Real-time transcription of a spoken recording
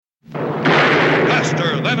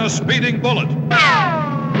than a speeding bullet.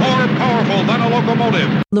 More powerful than a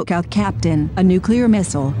locomotive. Look out, Captain. A nuclear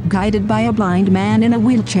missile, guided by a blind man in a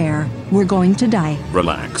wheelchair. We're going to die.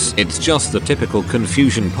 Relax. It's just the typical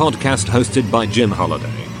Confusion podcast hosted by Jim Holiday.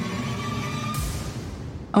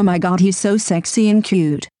 Oh my God, he's so sexy and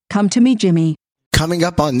cute. Come to me, Jimmy. Coming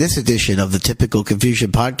up on this edition of the Typical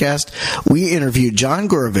Confusion podcast, we interviewed John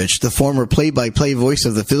Gorovich, the former play-by-play voice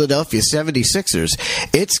of the Philadelphia 76ers.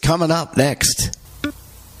 It's coming up next.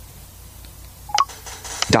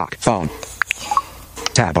 Doc, phone.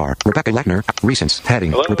 Tab bar. Rebecca Lechner. Recents.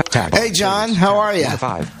 Heading. Tab. Hey, John. How are you?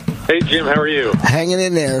 5. Hey, Jim. How are you? Hanging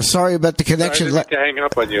in there. Sorry about the connection. I didn't mean to hang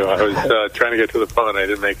up on you. I was trying to get to the phone. I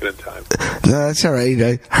didn't make it in time. No, that's all right.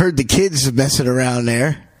 I heard the kids messing around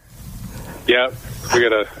there. Yeah, we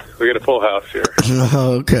got a full house here.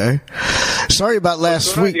 Okay. Sorry about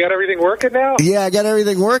last week. You got everything working now? Yeah, I got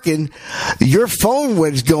everything working. Your phone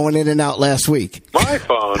was going in and out last week. My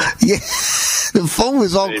phone? Yeah, the phone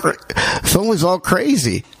was all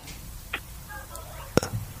crazy.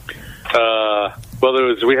 Well,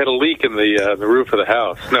 we had a leak in the roof of the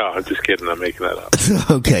house. No, I'm just kidding. I'm making that up.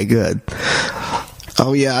 Okay, good.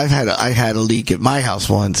 Oh yeah, I had a leak at my house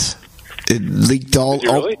once. It leaked all. Did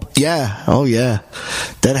you really? Yeah. Oh yeah.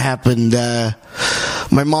 That happened.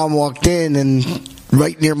 My mom walked in and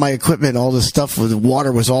right near my equipment, all the stuff with the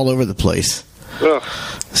water was all over the place. Ugh.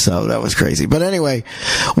 So that was crazy. But anyway,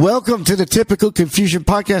 welcome to the Typical Confusion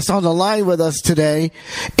podcast. On the line with us today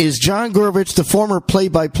is John Gorovich, the former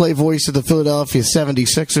play-by-play voice of the Philadelphia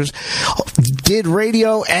 76ers. Did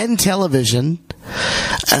radio and television.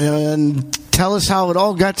 And tell us how it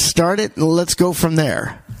all got started, and let's go from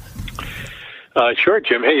there. Sure,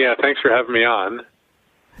 Jim. Hey, yeah, thanks for having me on.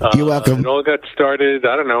 You're welcome. It all got started,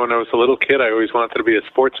 I don't know, when I was a little kid. I always wanted to be a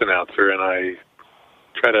sports announcer, and I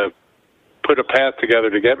tried to put a path together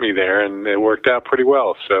to get me there, and it worked out pretty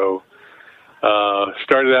well. So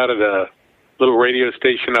started out at a little radio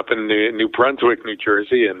station up in New Brunswick, New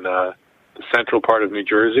Jersey, in the central part of New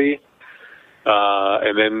Jersey,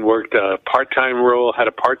 and then worked a part-time role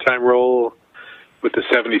with the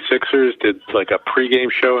 76ers, did like a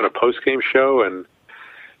pregame show and a postgame show, and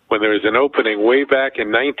when there was an opening way back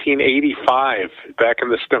in 1985, back in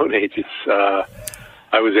the Stone Ages,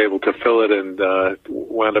 I was able to fill it and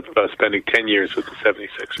wound up spending 10 years with the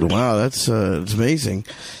 76ers. Wow, that's amazing.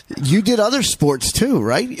 You did other sports too,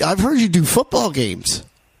 right? I've heard you do football games.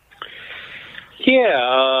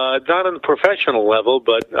 Yeah, not on the professional level,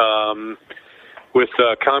 but with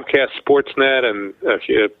Comcast Sportsnet and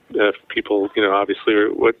people, obviously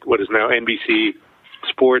what is now NBC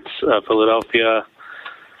Sports Philadelphia,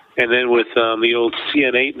 and then with the old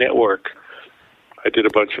CN8 network, I did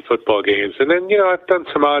a bunch of football games. And then, I've done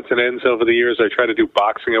some odds and ends over the years. I tried to do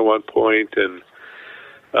boxing at one point and,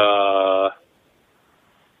 a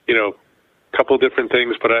couple of different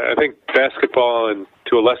things. But I think basketball and,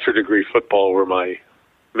 to a lesser degree, football were my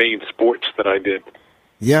main sports that I did.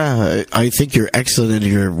 Yeah, I think you're excellent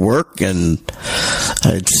in your work, and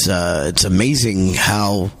it's amazing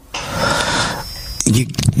how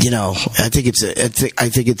I think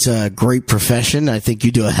it's a great profession. I think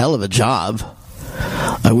you do a hell of a job.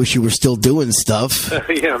 I wish you were still doing stuff.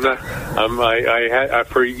 Yeah, I'm not. I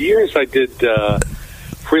for years I did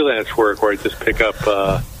freelance work where I just pick up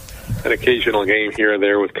an occasional game here or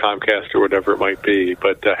there with Comcast or whatever it might be,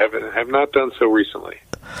 but have not done so recently.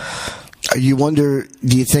 You wonder,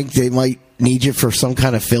 do you think they might need you for some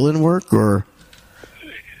kind of fill-in work, or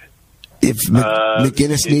if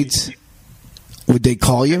McGinnis needs, would they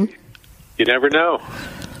call you? You never know.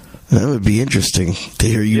 That would be interesting to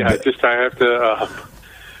hear you. Yeah,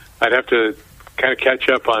 I'd have to kind of catch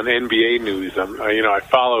up on NBA news. I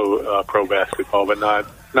follow pro basketball, but not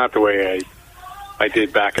the way I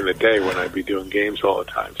did back in the day when I'd be doing games all the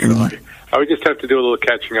time. So I would just have to do a little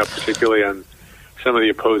catching up, particularly on some of the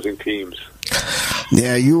opposing teams.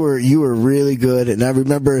 Yeah, you were really good, and I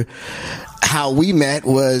remember how we met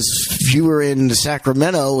was you were in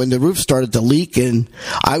Sacramento and the roof started to leak, and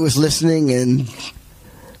I was listening, and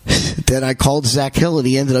then I called Zach Hill, and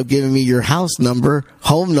he ended up giving me your home number.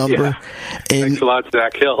 Yeah. Thanks a lot,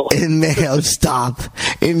 Zach Hill. In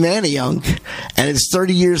Manayunk, and it's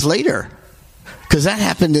 30 years later, because that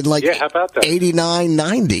happened in how about that? 89,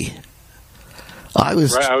 90. I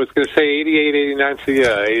was going to say 88, 89, so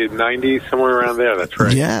yeah, 90, somewhere around there. That's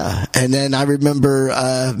right. Yeah, and then I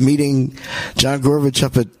remember meeting John Weber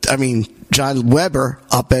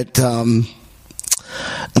up at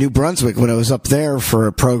New Brunswick when I was up there for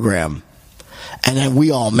a program, and then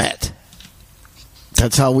we all met.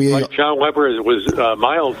 That's how we. Like John Weber was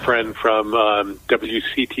my old friend from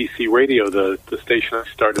WCTC Radio, the station I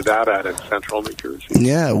started out at in Central New Jersey.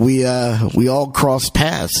 Yeah, we all crossed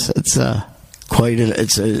paths. It's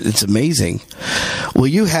it's amazing. Well,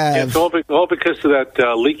 you have it's all because of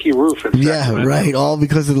that leaky roof. In Sacramento. Right. All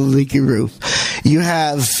because of the leaky roof. You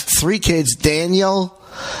have 3 kids: Daniel,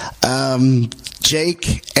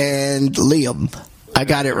 Jake, and Liam. I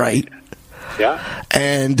got it right. Yeah.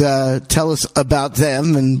 And tell us about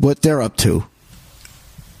them and what they're up to.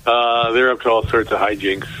 They're up to all sorts of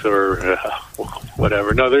hijinks or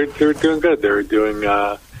whatever. No, they're doing good. They're doing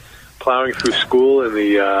plowing through school in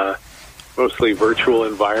the mostly virtual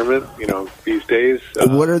environment. These days.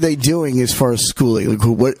 What are they doing as far as schooling? Like,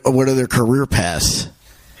 what are their career paths?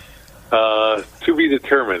 To be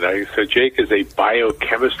determined. So Jake is a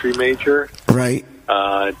biochemistry major. Right.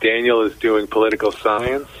 Daniel is doing political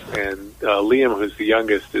science, and Liam, who's the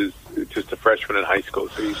youngest, is just a freshman in high school.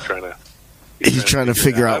 So he's trying to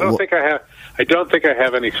figure out. I don't think I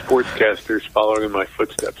have any sportscasters following in my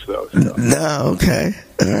footsteps, though. So. No. Okay.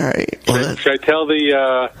 All right. Should I tell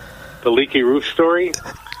the leaky roof story?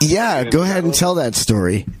 Yeah. Go ahead and tell that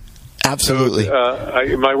story. Absolutely.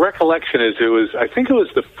 So, my recollection is I think it was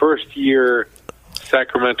the first year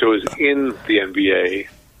Sacramento was in the NBA.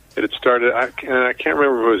 It had started, I can't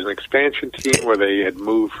remember if it was an expansion team where they had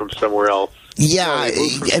moved from somewhere else. Yeah,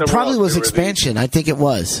 it probably was expansion. I think it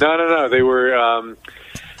was. No. They were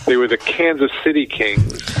the Kansas City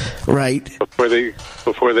Kings. Right. Before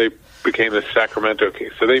they became the Sacramento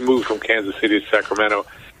Kings. So they moved from Kansas City to Sacramento.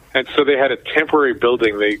 And so they had a temporary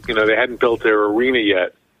building. They hadn't built their arena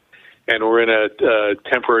yet. And we're in a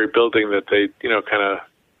temporary building that they, kind of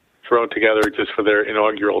thrown together just for their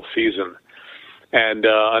inaugural season. And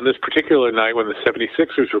on this particular night when the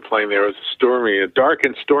 76ers were playing there, it was a dark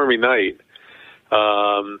and stormy night.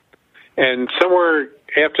 And somewhere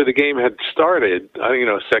after the game had started, I think,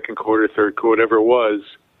 second quarter, third quarter, whatever it was,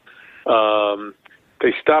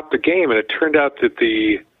 they stopped the game, and it turned out that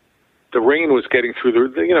the rain was getting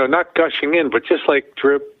through not gushing in, but just like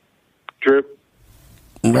drip, drip,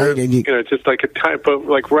 right, drip, just like a type of,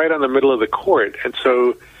 like right on the middle of the court. And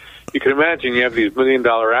so you can imagine you have these $1 million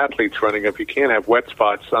athletes running up. You can't have wet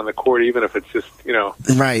spots on the court, even if it's just,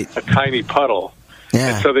 right, a tiny puddle.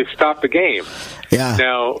 Yeah. And so they stopped the game. Yeah.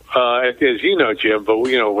 Now, as you know, Jim, but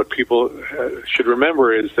what people should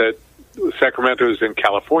remember is that Sacramento is in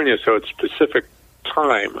California, so it's Pacific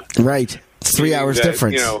time. Right. 3 hours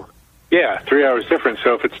difference. 3 hours difference.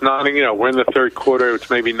 So if it's not, we're in the third quarter, it's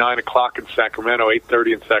maybe 9 o'clock in Sacramento,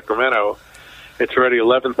 8:30 in Sacramento. It's already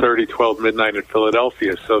 11:30, 12 midnight in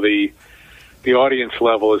Philadelphia. So the audience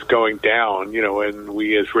level is going down, and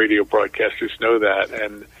we as radio broadcasters know that.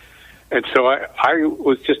 And so I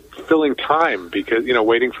was just filling time because,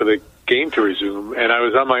 waiting for the game to resume. And I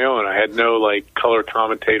was on my own. I had no, color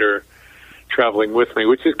commentator traveling with me,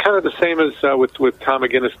 which is kind of the same as with Tom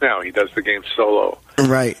McGinnis now. He does the game solo.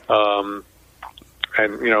 Right.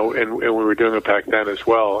 And we were doing it back then as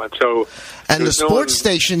well. And so, and the sports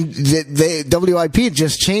station, WIP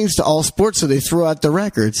just changed to all sports, so they threw out the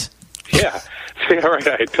records. Yeah. See, all right.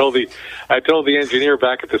 I told the engineer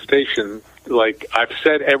back at the station, I've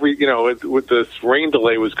said with this rain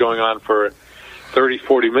delay was going on for 30,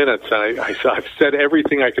 40 minutes, and I've said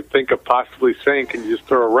everything I could think of possibly saying. Can you just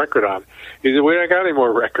throw a record on? He said, "We don't got any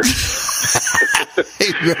more records."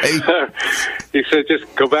 Right. He said,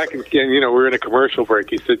 "Just go back and we're in a commercial break."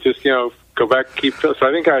 He said, "Just go back and keep." So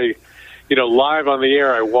I think live on the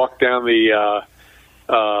air, I walked down the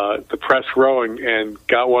press row and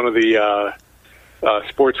got one of the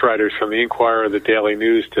sports writers from the Inquirer or the Daily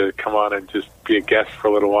News to come on and just be a guest for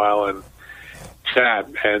a little while and chat.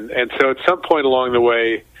 And so at some point along the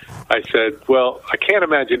way, I said, well, I can't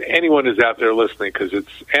imagine anyone is out there listening because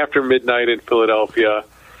it's after midnight in Philadelphia.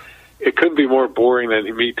 It couldn't be more boring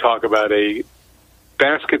than me talk about a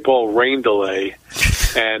basketball rain delay.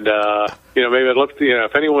 And, maybe I'd love to,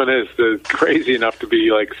 if anyone is crazy enough to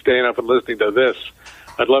be staying up and listening to this,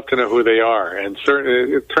 I'd love to know who they are. And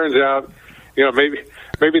certainly it turns out,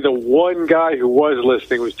 maybe the one guy who was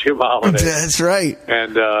listening was Jim Holiday. That's right.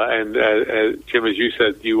 And Jim, as you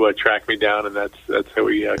said, you tracked me down, and that's how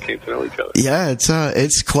we came to know each other. Yeah,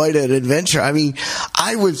 it's quite an adventure. I mean,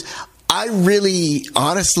 I really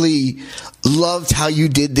honestly loved how you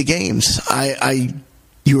did the games.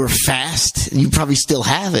 You were fast. You probably still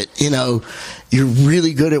have it. You're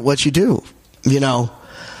really good at what you do.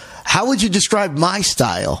 How would you describe my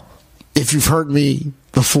style? If you've heard me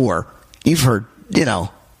before, you've heard, Yeah,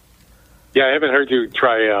 I haven't heard you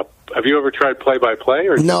try. Have you ever tried play-by-play?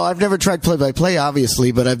 Or no, I've never tried play-by-play,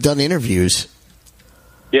 obviously, but I've done interviews.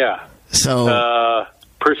 Yeah. So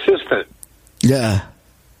persistent. Yeah.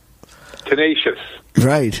 Tenacious.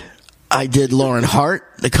 Right. I did Lauren Hart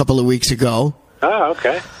a couple of weeks ago. Oh,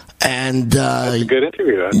 okay. And that's a good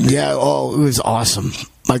interview. Yeah, it was awesome.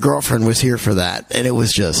 My girlfriend was here for that, and it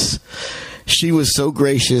was just, she was so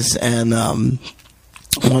gracious and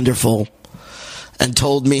wonderful, and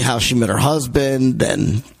told me how she met her husband,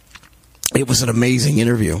 and it was an amazing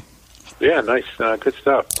interview. Yeah, nice. Good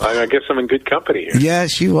stuff. I guess I'm in good company here.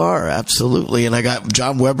 Yes, you are, absolutely. And I got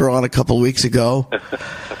John Weber on a couple of weeks ago.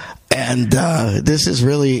 And this is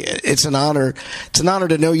really, it's an honor. It's an honor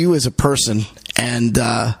to know you as a person, and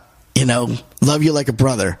love you like a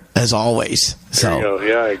brother, as always. So. There you go.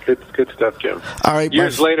 Yeah, good stuff, Jim. All right.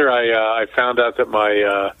 Years later, I found out that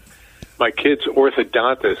my kid's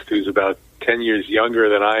orthodontist, who's about 10 years younger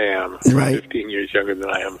than I am, right. 15 years younger than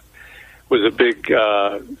I am, was a big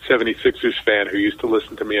 76ers fan who used to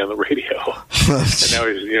listen to me on the radio.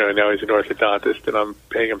 And now he's an orthodontist, and I'm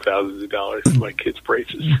paying him thousands of dollars for my kids'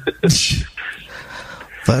 braces.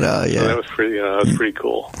 But yeah, so that was pretty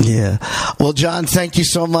cool. Yeah. Well, John, thank you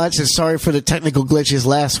so much, and sorry for the technical glitches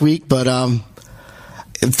last week, but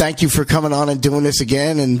thank you for coming on and doing this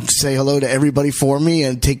again. And say hello to everybody for me,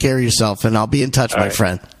 and take care of yourself. And I'll be in touch, my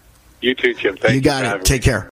friend. You too, Jim. Thank you. You got it. Take care.